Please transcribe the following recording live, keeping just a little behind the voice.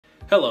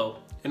Hello,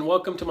 and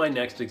welcome to my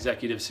next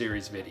Executive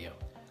Series video.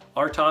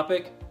 Our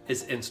topic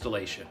is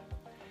installation.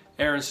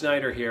 Aaron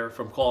Snyder here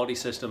from Quality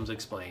Systems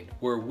Explained,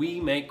 where we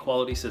make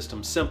quality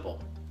systems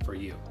simple for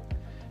you.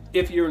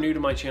 If you're new to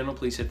my channel,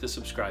 please hit the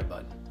subscribe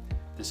button.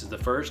 This is the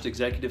first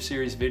Executive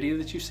Series video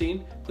that you've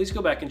seen. Please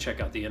go back and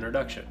check out the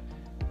introduction.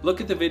 Look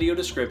at the video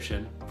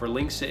description for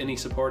links to any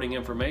supporting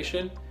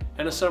information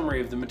and a summary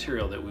of the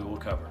material that we will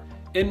cover.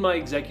 In my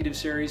Executive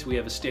Series, we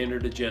have a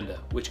standard agenda,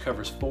 which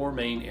covers 4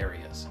 main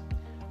areas.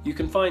 You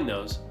can find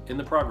those in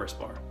the progress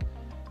bar.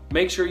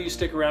 Make sure you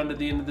stick around to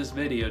the end of this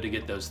video to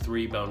get those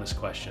 3 bonus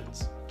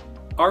questions.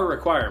 Our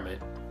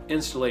requirement,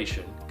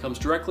 installation, comes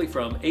directly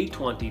from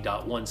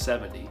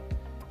 820.170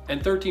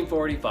 and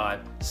 1345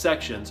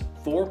 sections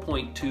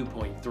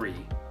 4.2.3,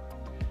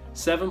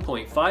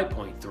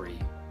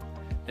 7.5.3,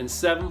 and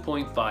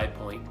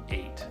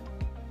 7.5.8.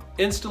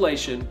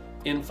 Installation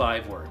in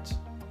 5 words.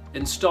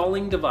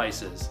 Installing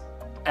devices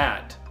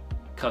at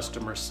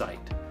customer site.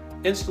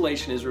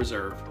 Installation is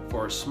reserved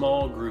for a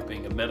small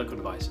grouping of medical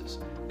devices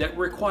that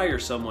require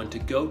someone to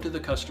go to the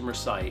customer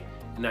site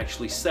and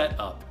actually set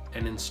up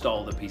and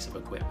install the piece of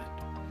equipment.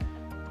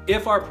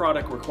 If our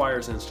product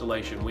requires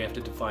installation, we have to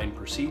define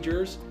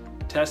procedures,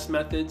 test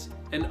methods,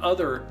 and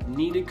other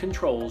needed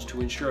controls to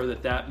ensure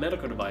that that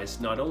medical device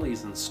not only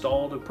is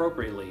installed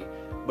appropriately,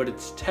 but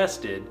it's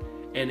tested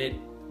and it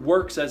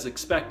works as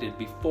expected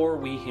before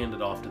we hand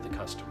it off to the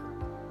customer.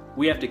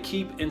 We have to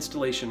keep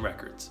installation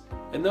records,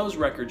 and those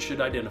records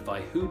should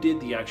identify who did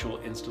the actual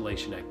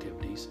installation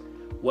activities,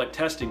 what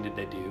testing did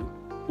they do,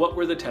 what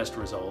were the test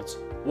results,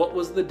 what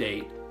was the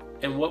date,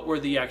 and what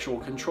were the actual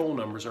control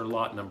numbers or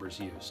lot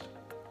numbers used.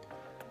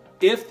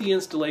 If the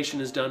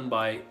installation is done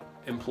by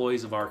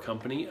employees of our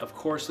company, of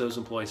course those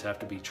employees have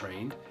to be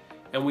trained,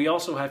 and we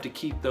also have to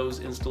keep those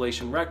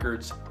installation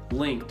records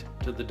linked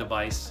to the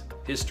device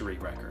history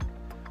record.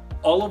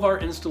 All of our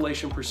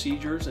installation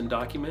procedures and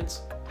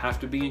documents have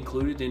to be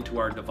included into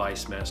our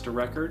device master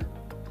record.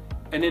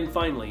 And then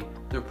finally,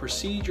 the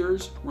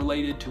procedures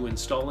related to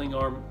installing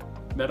our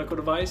medical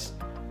device,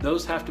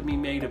 those have to be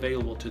made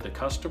available to the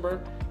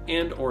customer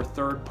and or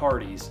third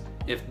parties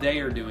if they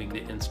are doing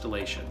the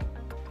installation.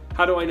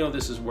 How do I know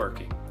this is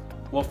working?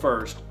 Well,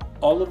 first,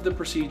 all of the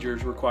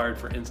procedures required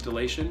for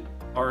installation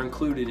are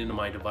included in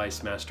my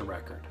device master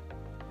record.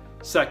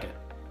 Second,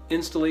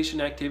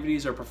 installation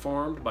activities are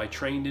performed by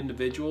trained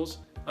individuals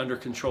under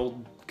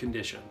controlled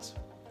conditions.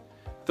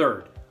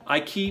 Third, I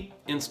keep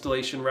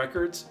installation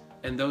records,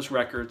 and those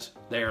records,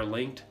 they are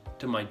linked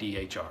to my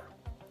DHR.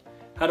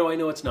 How do I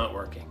know it's not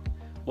working?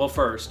 Well,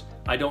 first,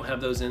 I don't have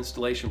those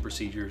installation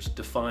procedures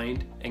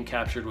defined and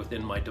captured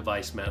within my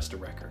device master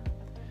record.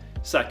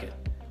 Second,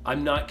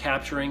 I'm not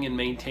capturing and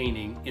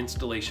maintaining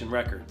installation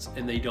records,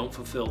 and they don't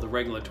fulfill the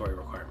regulatory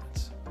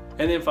requirements.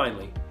 And then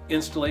finally,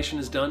 installation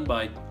is done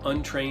by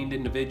untrained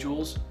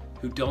individuals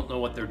who don't know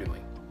what they're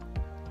doing.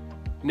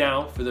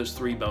 Now for those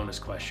 3 bonus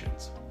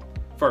questions.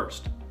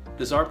 First,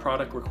 does our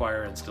product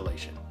require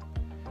installation?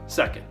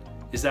 Second,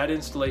 is that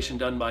installation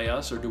done by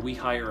us, or do we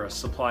hire a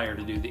supplier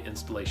to do the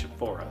installation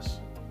for us?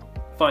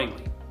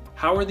 Finally,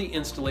 how are the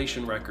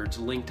installation records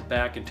linked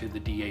back into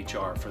the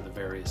DHR for the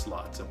various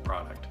lots of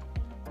product?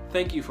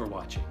 Thank you for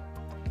watching.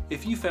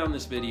 If you found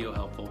this video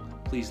helpful,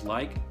 please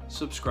like,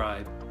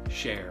 subscribe,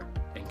 share,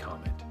 and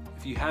comment.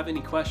 If you have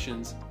any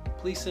questions,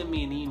 please send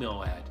me an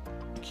email at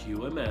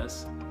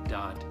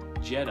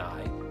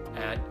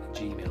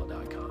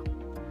qms.jedi@gmail.com.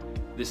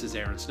 This is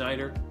Aaron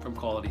Snyder from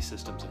Quality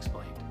Systems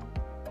Explained.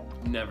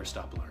 Never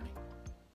stop learning.